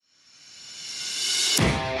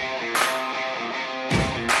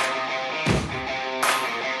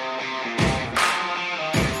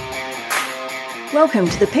Welcome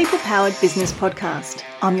to the People Powered Business Podcast.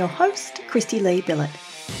 I'm your host, Christy Lee Billett.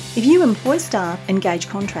 If you employ staff, engage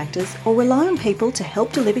contractors, or rely on people to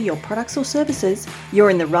help deliver your products or services, you're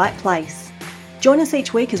in the right place. Join us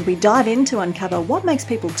each week as we dive in to uncover what makes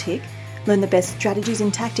people tick, learn the best strategies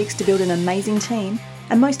and tactics to build an amazing team,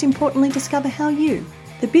 and most importantly, discover how you,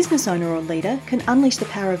 the business owner or leader, can unleash the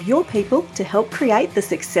power of your people to help create the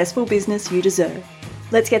successful business you deserve.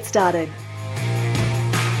 Let's get started.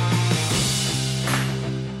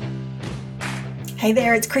 Hey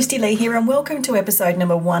there, it's Christy Lee here, and welcome to episode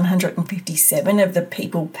number 157 of the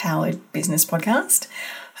People Powered Business Podcast.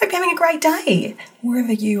 Hope you're having a great day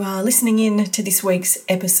wherever you are listening in to this week's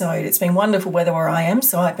episode. It's been wonderful weather where I am,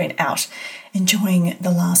 so I've been out enjoying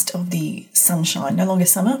the last of the sunshine. No longer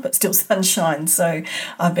summer, but still sunshine, so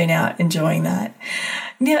I've been out enjoying that.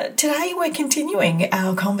 Now, today we're continuing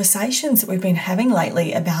our conversations that we've been having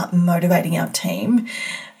lately about motivating our team,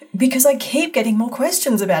 because I keep getting more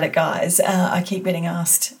questions about it, guys. I keep getting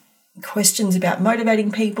asked questions about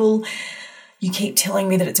motivating people. You keep telling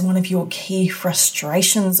me that it's one of your key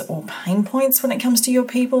frustrations or pain points when it comes to your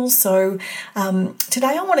people. So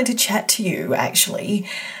today I wanted to chat to you actually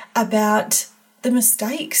about the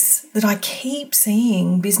mistakes that I keep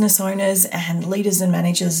seeing business owners and leaders and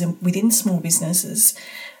managers within small businesses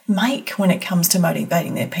make when it comes to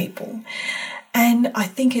motivating their people. And I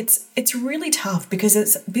think it's really tough because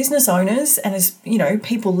as business owners and as,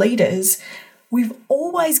 people leaders, we've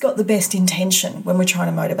always got the best intention when we're trying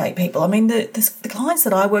to motivate people. I mean, the clients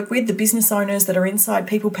that I work with, the business owners that are inside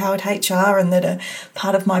People Powered HR and that are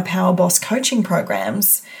part of my Power Boss coaching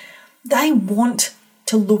programs, they want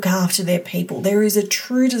to look after their people. There is a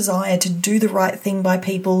true desire to do the right thing by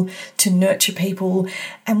people, to nurture people.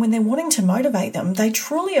 And when they're wanting to motivate them, they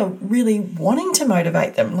truly are really wanting to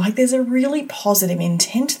motivate them. Like there's a really positive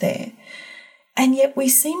intent there. And yet we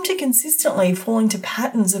seem to consistently fall into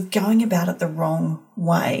patterns of going about it the wrong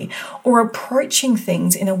way or approaching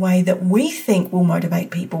things in a way that we think will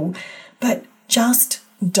motivate people, but just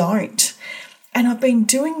don't. And I've been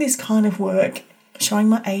doing this kind of work, showing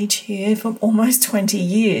my age here, for almost 20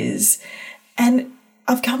 years. And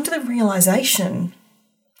I've come to the realization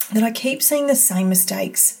that I keep seeing the same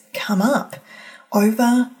mistakes come up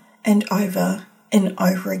over and over and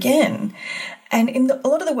over again. And in a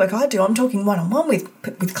lot of the work I do, I'm talking one-on-one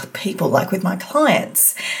with people, like with my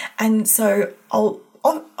clients. And so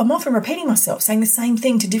I'm often repeating myself, saying the same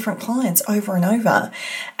thing to different clients over and over.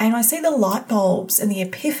 And I see the light bulbs and the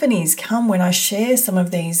epiphanies come when I share some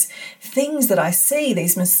of these things that I see,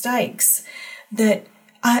 these mistakes that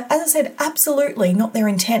are, as I said, absolutely not their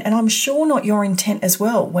intent. And I'm sure not your intent as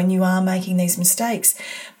well when you are making these mistakes.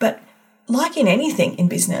 But like in anything in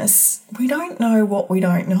business, we don't know what we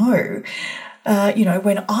don't know.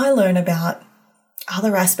 When I learn about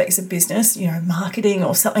other aspects of business, marketing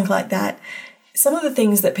or something like that, some of the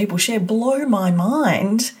things that people share blow my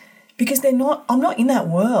mind because I'm not in that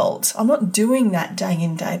world. I'm not doing that day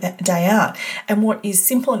in, day out. And what is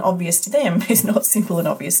simple and obvious to them is not simple and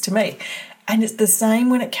obvious to me. And it's the same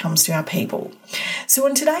when it comes to our people. So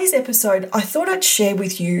in today's episode, I thought I'd share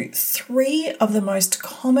with you 3 of the most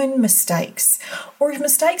common mistakes, or if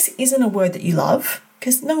mistakes isn't a word that you love,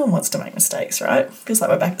 because no one wants to make mistakes, right? Feels like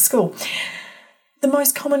we're back at school. The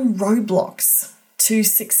most common roadblocks to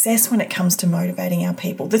success when it comes to motivating our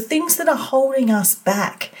people, the things that are holding us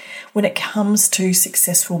back when it comes to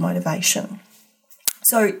successful motivation.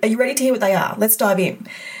 So are you ready to hear what they are? Let's dive in.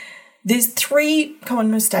 There's 3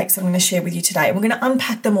 common mistakes I'm going to share with you today. We're going to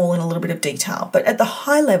unpack them all in a little bit of detail. But at the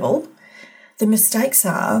high level, the mistakes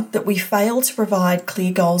are that we fail to provide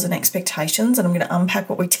clear goals and expectations, and I'm going to unpack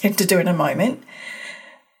what we tend to do in a moment,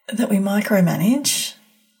 that we micromanage,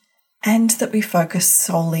 and that we focus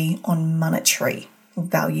solely on monetary or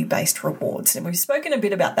value-based rewards. And we've spoken a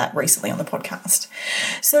bit about that recently on the podcast.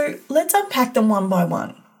 So let's unpack them one by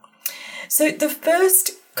one. So the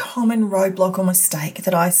first common roadblock or mistake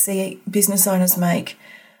that I see business owners make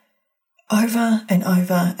over and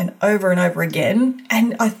over and over and over again,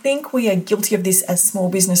 and I think we are guilty of this as small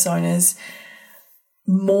business owners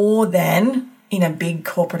more than in a big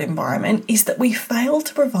corporate environment, is that we fail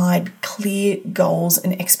to provide clear goals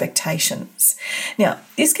and expectations. Now,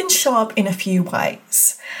 this can show up in a few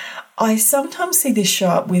ways. I sometimes see this show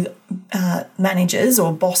up with managers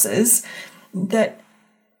or bosses that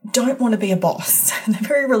don't want to be a boss. They're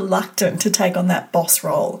very reluctant to take on that boss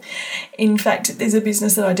role. In fact, there's a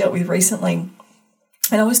business that I dealt with recently,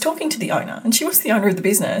 and I was talking to the owner, and she was the owner of the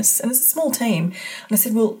business, and it's a small team. And I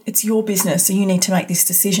said, well, it's your business, so you need to make this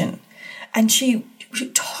decision. And she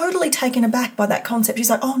totally taken aback by that concept. She's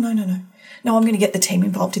like, oh, no, I'm going to get the team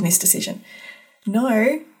involved in this decision.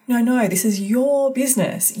 No, No, this is your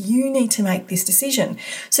business. You need to make this decision.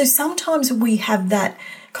 So sometimes we have that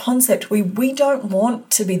concept, we don't want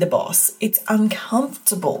to be the boss. It's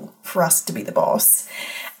uncomfortable for us to be the boss.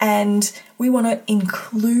 And we want to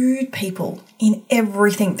include people in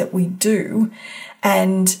everything that we do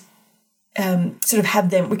and sort of have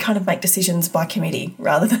them, we kind of make decisions by committee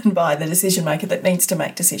rather than by the decision maker that needs to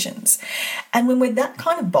make decisions. And when we're that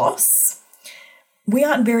kind of boss, we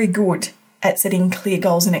aren't very good at setting clear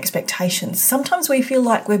goals and expectations. Sometimes we feel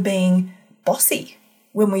like we're being bossy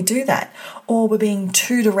when we do that, or we're being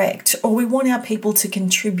too direct, or we want our people to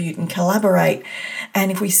contribute and collaborate.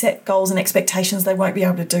 And if we set goals and expectations, they won't be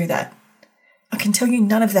able to do that. I can tell you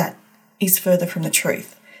none of that is further from the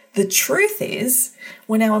truth. The truth is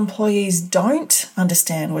when our employees don't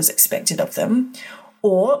understand what's expected of them,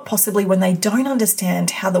 or possibly when they don't understand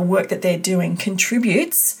how the work that they're doing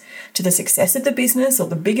contributes to the success of the business or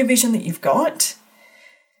the bigger vision that you've got,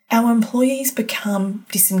 our employees become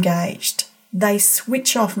disengaged. They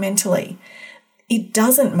switch off mentally. It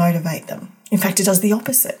doesn't motivate them. In fact, it does the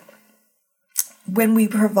opposite. When we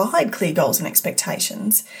provide clear goals and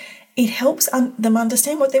expectations, it helps them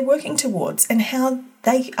understand what they're working towards and how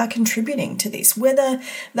they are contributing to this, whether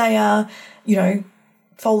they are,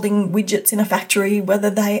 folding widgets in a factory, whether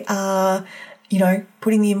they are,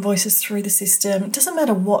 putting the invoices through the system. It doesn't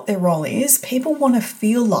matter what their role is. People want to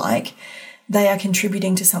feel like they are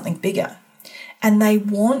contributing to something bigger, and they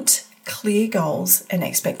want clear goals and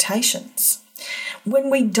expectations. When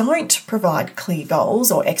we don't provide clear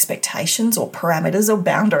goals or expectations or parameters or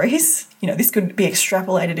boundaries, this could be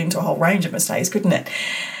extrapolated into a whole range of mistakes, couldn't it?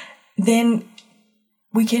 Then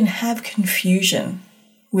we can have confusion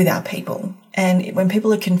with our people. And when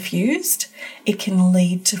people are confused, it can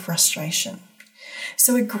lead to frustration.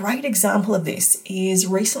 So a great example of this is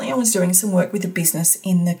recently I was doing some work with a business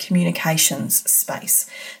in the communications space.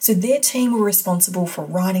 So their team were responsible for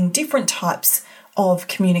writing different types of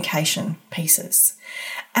communication pieces.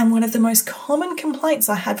 And one of the most common complaints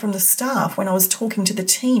I had from the staff when I was talking to the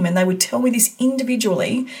team, and they would tell me this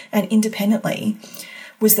individually and independently,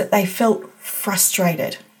 was that they felt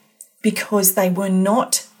frustrated because they were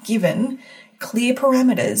not given clear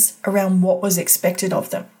parameters around what was expected of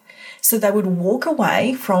them. So they would walk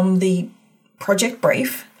away from the project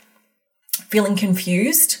brief feeling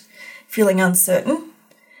confused, feeling uncertain.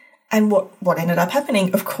 And what ended up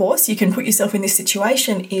happening, of course, you can put yourself in this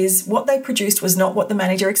situation, is what they produced was not what the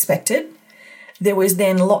manager expected. There was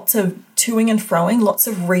then lots of toing and froing, lots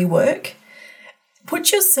of rework.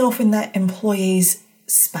 Put yourself in that employee's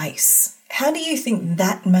space. How do you think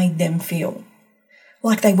that made them feel?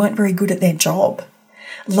 Like they weren't very good at their job.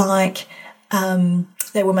 Like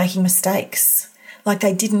they were making mistakes. Like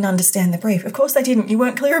they didn't understand the brief. Of course they didn't. You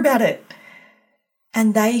weren't clear about it.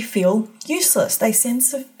 And they feel useless. They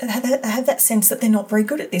have that sense that they're not very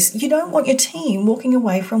good at this. You don't want your team walking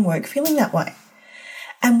away from work feeling that way.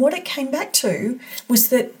 And what it came back to was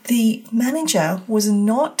that the manager was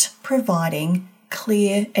not providing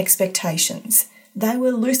clear expectations. They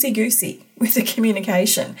were loosey-goosey with the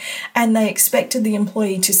communication, and they expected the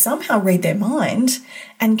employee to somehow read their mind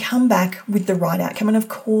and come back with the right outcome. And of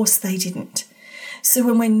course they didn't. So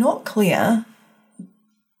when we're not clear,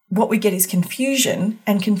 what we get is confusion,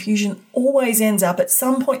 and confusion always ends up at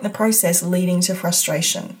some point in the process leading to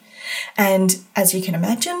frustration. And as you can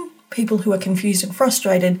imagine, people who are confused and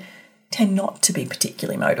frustrated tend not to be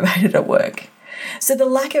particularly motivated at work. So the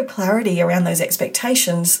lack of clarity around those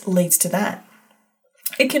expectations leads to that.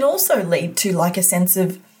 It can also lead to like a sense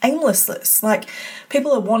of aimlessness, like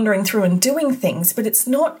people are wandering through and doing things, but it's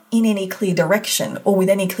not in any clear direction or with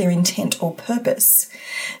any clear intent or purpose.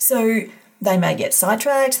 So they may get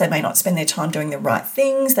sidetracked, they may not spend their time doing the right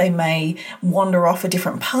things, they may wander off a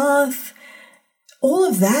different path. All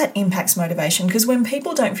of that impacts motivation, because when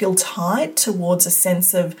people don't feel tied towards a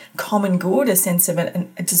sense of common good, a sense of a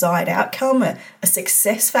desired outcome, a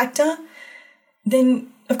success factor, then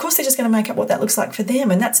of course they're just going to make up what that looks like for them,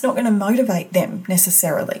 and that's not going to motivate them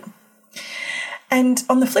necessarily. And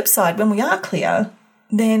on the flip side, when we are clear,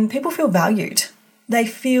 then people feel valued. They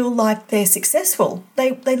feel like they're successful.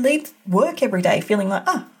 They leave work every day feeling like,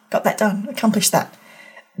 got that done, accomplished that.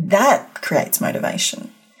 That creates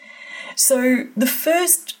motivation. So the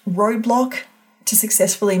first roadblock to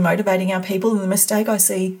successfully motivating our people, and the mistake I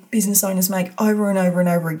see business owners make over and over and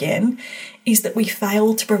over again, is that we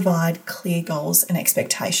fail to provide clear goals and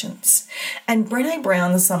expectations. And Brené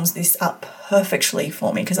Brown sums this up perfectly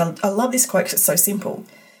for me, because I love this quote because it's so simple.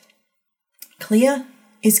 Clear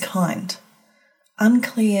is kind.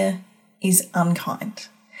 Unclear is unkind.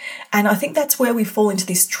 And I think that's where we fall into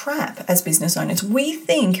this trap as business owners. We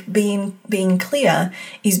think being clear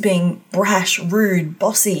is being brash, rude,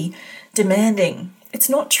 bossy, demanding. It's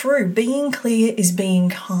not true. Being clear is being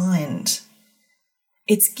kind.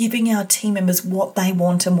 It's giving our team members what they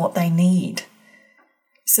want and what they need.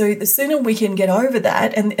 So the sooner we can get over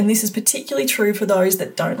that, and this is particularly true for those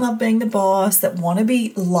that don't love being the boss, that want to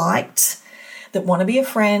be liked, that want to be a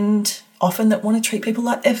friend, often that want to treat people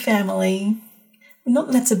like their family. Not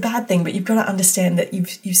that that's a bad thing, but you've got to understand that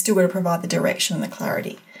you've still got to provide the direction and the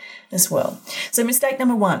clarity as well. So mistake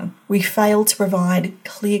number 1, we fail to provide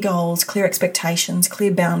clear goals, clear expectations,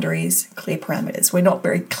 clear boundaries, clear parameters. We're not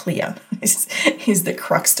very clear is the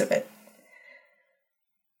crux of it.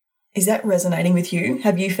 Is that resonating with you?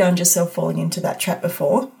 Have you found yourself falling into that trap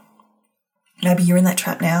before? Maybe you're in that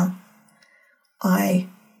trap now. I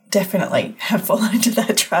definitely have fallen into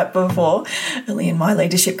that trap before, early in my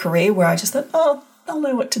leadership career, where I just thought, I'll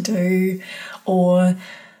know what to do, or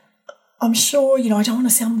I'm sure, I don't want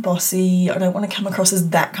to sound bossy. I don't want to come across as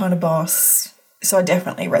that kind of boss. So I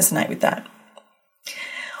definitely resonate with that.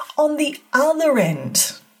 On the other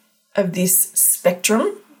end of this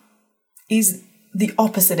spectrum is the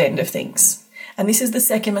opposite end of things. And this is the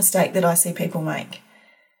second mistake that I see people make,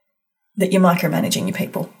 that you're micromanaging your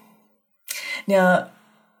people. Now,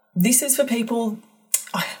 this is for people,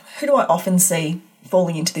 who do I often see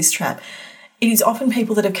falling into this trap? It is often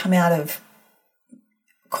people that have come out of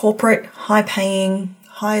corporate, high-paying,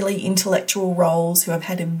 highly intellectual roles who have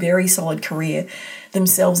had a very solid career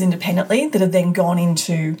themselves independently, that have then gone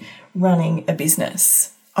into running a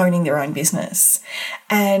business, owning their own business.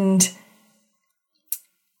 And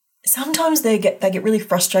sometimes they get really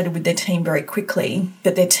frustrated with their team very quickly,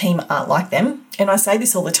 that their team aren't like them. And I say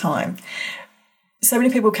this all the time. So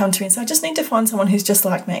many people come to me and say, I just need to find someone who's just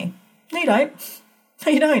like me. No, you don't.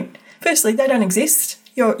 No, you don't. Firstly, they don't exist.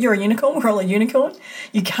 You're a unicorn. We're all a unicorn.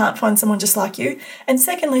 You can't find someone just like you. And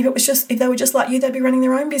secondly, if they were just like you, they'd be running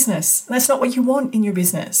their own business. And that's not what you want in your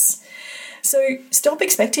business. So stop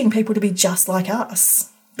expecting people to be just like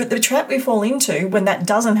us. But the trap we fall into when that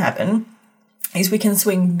doesn't happen is we can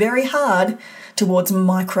swing very hard towards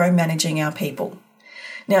micromanaging our people.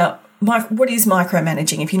 Now, what is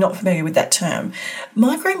micromanaging, if you're not familiar with that term?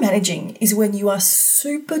 Micromanaging is when you are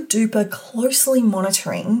super duper closely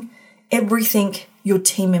monitoring everything your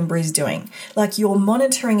team member is doing. Like, you're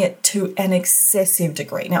monitoring it to an excessive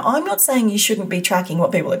degree. Now, I'm not saying you shouldn't be tracking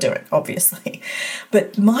what people are doing, obviously,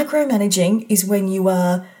 but micromanaging is when you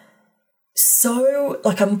are so,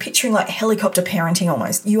 like, I'm picturing like helicopter parenting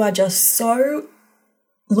almost. You are just so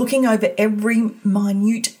looking over every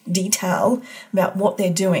minute detail about what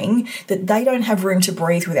they're doing that they don't have room to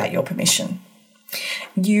breathe without your permission.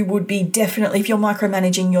 You would be definitely, if you're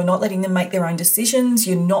micromanaging, you're not letting them make their own decisions.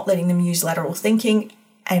 You're not letting them use lateral thinking.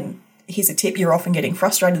 And here's a tip, you're often getting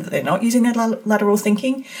frustrated that they're not using that lateral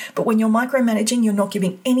thinking. But when you're micromanaging, you're not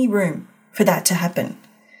giving any room for that to happen.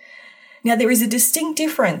 Now, there is a distinct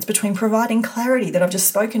difference between providing clarity that I've just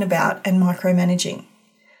spoken about and micromanaging.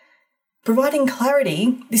 Providing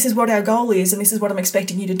clarity, this is what our goal is and this is what I'm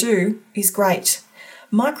expecting you to do, is great.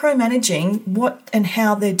 Micromanaging what and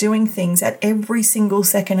how they're doing things at every single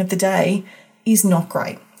second of the day is not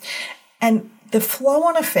great. And the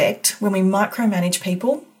flow-on effect when we micromanage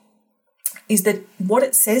people is that what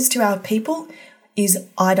it says to our people is,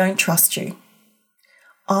 I don't trust you.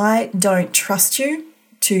 I don't trust you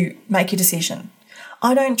to make a decision.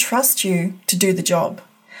 I don't trust you to do the job.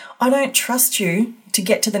 I don't trust you to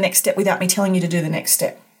get to the next step without me telling you to do the next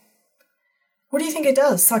step. What do you think it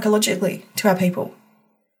does psychologically to our people?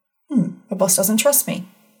 My boss doesn't trust me.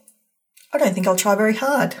 I don't think I'll try very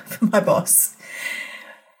hard for my boss.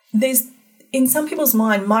 In some people's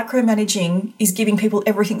mind, micromanaging is giving people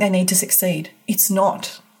everything they need to succeed. It's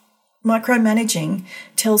not. Micromanaging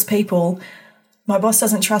tells people, my boss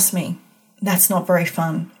doesn't trust me. That's not very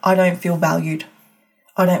fun. I don't feel valued.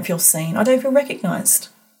 I don't feel seen. I don't feel recognised.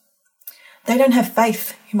 They don't have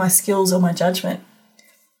faith in my skills or my judgment.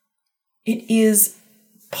 It is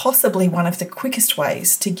possibly one of the quickest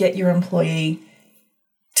ways to get your employee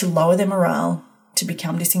to lower their morale, to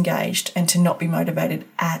become disengaged, and to not be motivated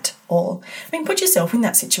at all. I mean, put yourself in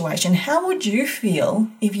that situation. How would you feel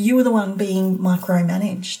if you were the one being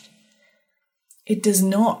micromanaged? It does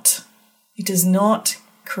not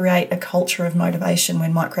create a culture of motivation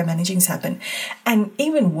when micromanagings happen. And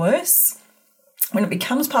even worse, when it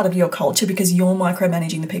becomes part of your culture because you're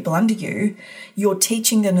micromanaging the people under you, you're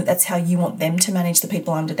teaching them that that's how you want them to manage the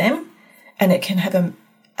people under them, and it can have an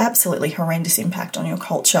absolutely horrendous impact on your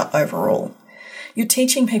culture overall. You're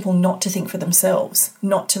teaching people not to think for themselves,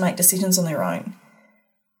 not to make decisions on their own.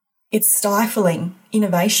 It's stifling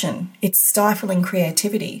innovation. It's stifling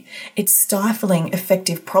creativity. It's stifling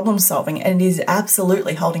effective problem solving, and it is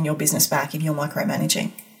absolutely holding your business back if you're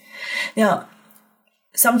micromanaging. Now,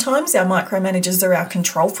 sometimes our micromanagers are our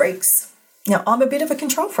control freaks. Now, I'm a bit of a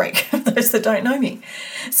control freak, for those that don't know me.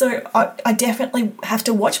 So I definitely have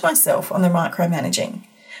to watch myself on the micromanaging.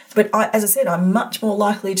 But as I said, I'm much more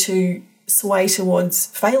likely to sway towards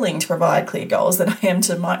failing to provide clear goals than I am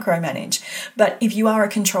to micromanage. But if you are a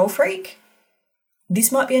control freak,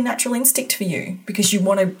 this might be a natural instinct for you because you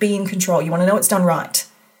want to be in control. You want to know it's done right.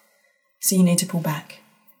 So you need to pull back.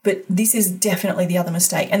 But this is definitely the other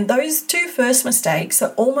mistake. And those two first mistakes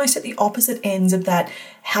are almost at the opposite ends of that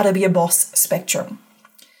how to be a boss spectrum.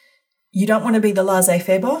 You don't want to be the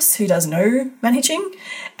laissez-faire boss who does no managing,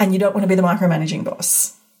 and you don't want to be the micromanaging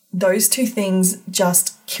boss. Those two things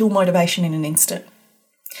just kill motivation in an instant.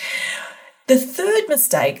 The third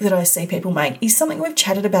mistake that I see people make is something we've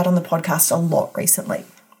chatted about on the podcast a lot recently.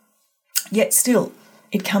 Yet still,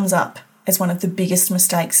 it comes up as one of the biggest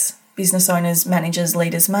mistakes business owners, managers,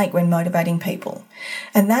 leaders make when motivating people.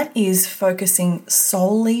 And that is focusing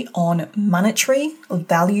solely on monetary or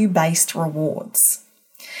value-based rewards.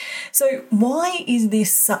 So why is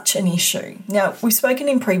this such an issue? Now, we've spoken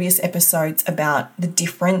in previous episodes about the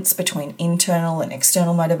difference between internal and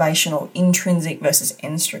external motivation, or intrinsic versus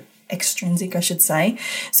extrinsic, I should say.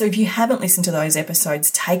 So if you haven't listened to those episodes,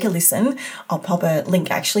 take a listen. I'll pop a link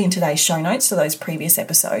actually in today's show notes to those previous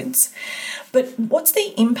episodes. But what's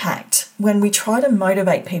the impact when we try to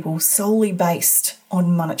motivate people solely based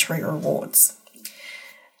on monetary rewards?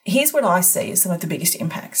 Here's what I see as some of the biggest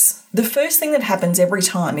impacts. The first thing that happens every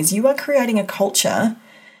time is you are creating a culture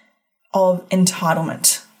of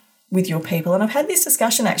entitlement with your people. And I've had this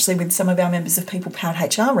discussion actually with some of our members of People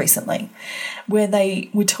Powered HR recently, where they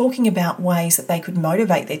were talking about ways that they could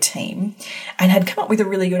motivate their team and had come up with a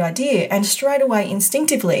really good idea. And straight away,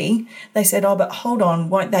 instinctively, they said, oh, but hold on,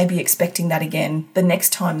 won't they be expecting that again the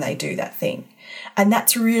next time they do that thing? And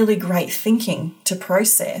that's really great thinking to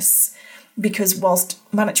process, because whilst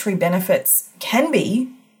monetary benefits can be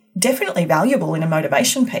definitely valuable in a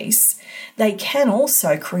motivation piece, they can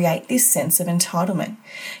also create this sense of entitlement.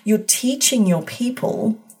 You're teaching your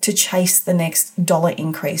people to chase the next dollar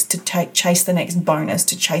increase, to chase the next bonus,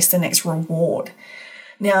 to chase the next reward.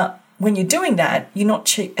 Now, when you're doing that, you're not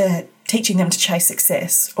teaching them to chase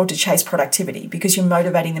success or to chase productivity, because you're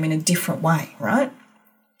motivating them in a different way, right?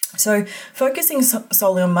 So focusing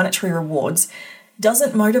solely on monetary rewards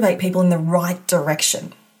doesn't motivate people in the right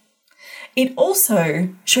direction. It also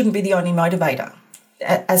shouldn't be the only motivator,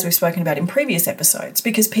 as we've spoken about in previous episodes,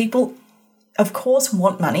 because people, of course,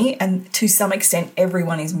 want money, and to some extent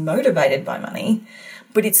everyone is motivated by money,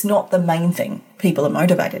 but it's not the main thing people are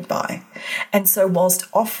motivated by. And so whilst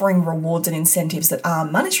offering rewards and incentives that are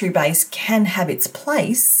monetary based can have its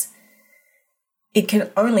place, it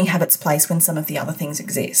can only have its place when some of the other things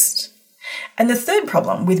exist. And the third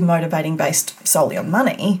problem with motivating based solely on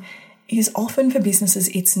money is often for businesses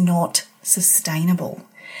it's not sustainable.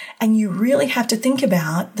 And you really have to think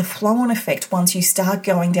about the flow-on effect once you start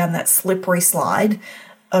going down that slippery slide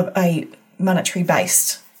of a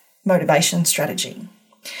monetary-based motivation strategy.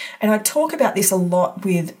 And I talk about this a lot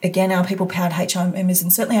with, again, our People Powered HR members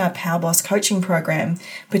and certainly our Power Boss coaching program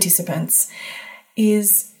participants,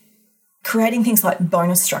 is creating things like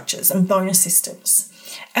bonus structures and bonus systems.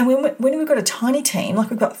 And when we've got a tiny team,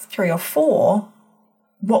 like we've got 3 or 4,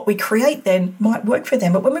 what we create then might work for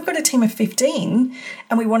them. But when we've got a team of 15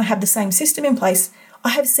 and we want to have the same system in place, I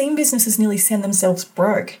have seen businesses nearly send themselves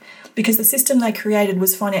broke because the system they created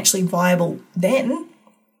was financially viable then,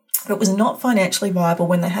 but it was not financially viable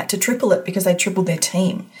when they had to triple it because they tripled their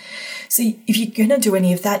team. So if you're going to do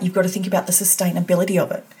any of that, you've got to think about the sustainability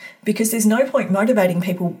of it, because there's no point motivating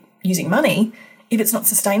people using money if it's not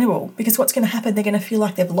sustainable, because what's going to happen, they're going to feel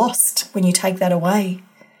like they've lost when you take that away.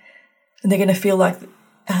 And they're going to feel like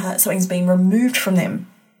something's being removed from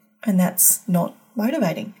them, and that's not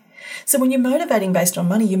motivating. So when you're motivating based on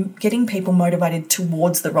money, you're getting people motivated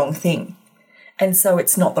towards the wrong thing. And so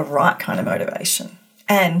it's not the right kind of motivation,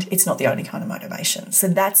 and it's not the only kind of motivation. So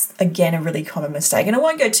that's, again, a really common mistake. And I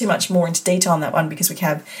won't go too much more into detail on that one because we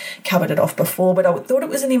have covered it off before, but I thought it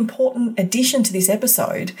was an important addition to this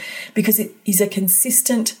episode because it is a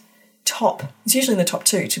consistent it's usually in the top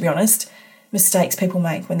 2, to be honest, mistakes people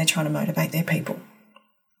make when they're trying to motivate their people.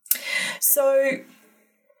 So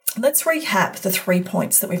let's recap the 3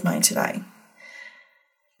 points that we've made today.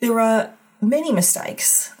 There are many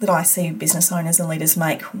mistakes that I see business owners and leaders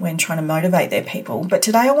make when trying to motivate their people, but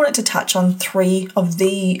today I wanted to touch on 3 of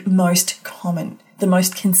the most common, the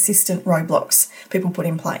most consistent roadblocks people put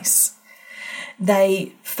in place.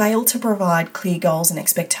 They fail to provide clear goals and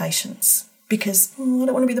expectations because I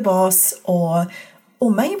don't want to be the boss, or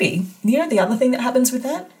maybe, the other thing that happens with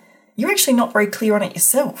that, you're actually not very clear on it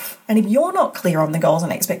yourself. And if you're not clear on the goals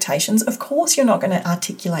and expectations, of course you're not going to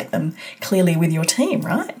articulate them clearly with your team,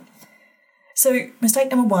 right? So mistake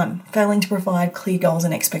number 1, failing to provide clear goals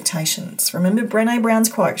and expectations. Remember Brené Brown's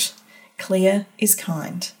quote, clear is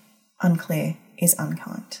kind, unclear is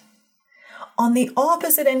unkind. On the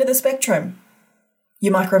opposite end of the spectrum,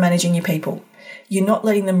 you're micromanaging your people. You're not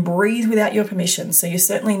letting them breathe without your permission. So you're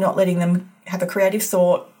certainly not letting them have a creative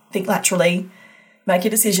thought, think laterally, make a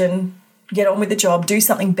decision, get on with the job, do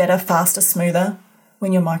something better, faster, smoother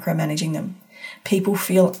when you're micromanaging them. People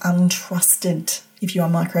feel untrusted if you are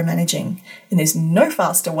micromanaging, and there's no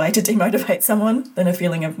faster way to demotivate someone than a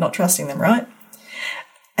feeling of not trusting them, right?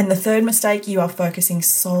 And the third mistake, you are focusing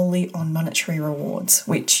solely on monetary rewards,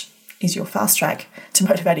 which is your fast track to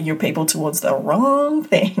motivating your people towards the wrong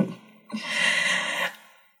thing.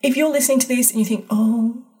 If you're listening to this and you think,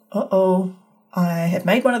 I have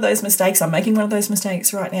made one of those mistakes, I'm making one of those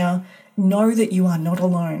mistakes right now, know that you are not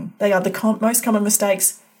alone. They are the most common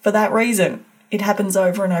mistakes for that reason. It happens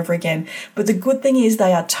over and over again. But the good thing is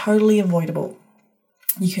they are totally avoidable.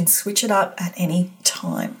 You can switch it up at any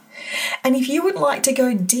time. And if you would like to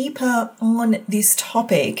go deeper on this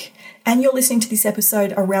topic, and you're listening to this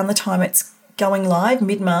episode around the time it's going live,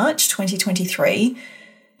 mid-March 2023,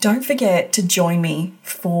 don't forget to join me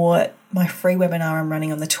for my free webinar I'm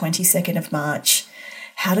running on the 22nd of March,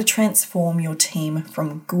 How to Transform Your Team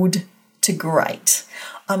from Good to Great.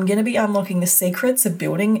 I'm going to be unlocking the secrets of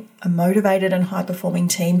building a motivated and high-performing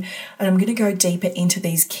team, and I'm going to go deeper into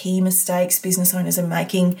these key mistakes business owners are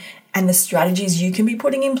making and the strategies you can be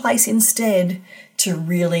putting in place instead to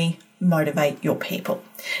really motivate your people.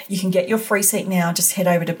 You can get your free seat now. Just head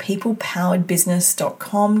over to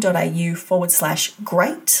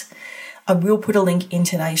peoplepoweredbusiness.com.au/great. I will put a link in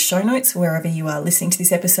today's show notes. Wherever you are listening to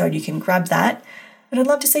this episode, you can grab that. And I'd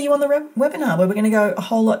love to see you on the webinar where we're going to go a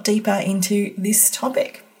whole lot deeper into this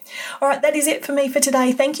topic. All right, that is it for me for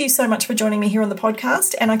today. Thank you so much for joining me here on the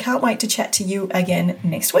podcast, and I can't wait to chat to you again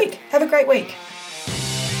next week. Have a great week.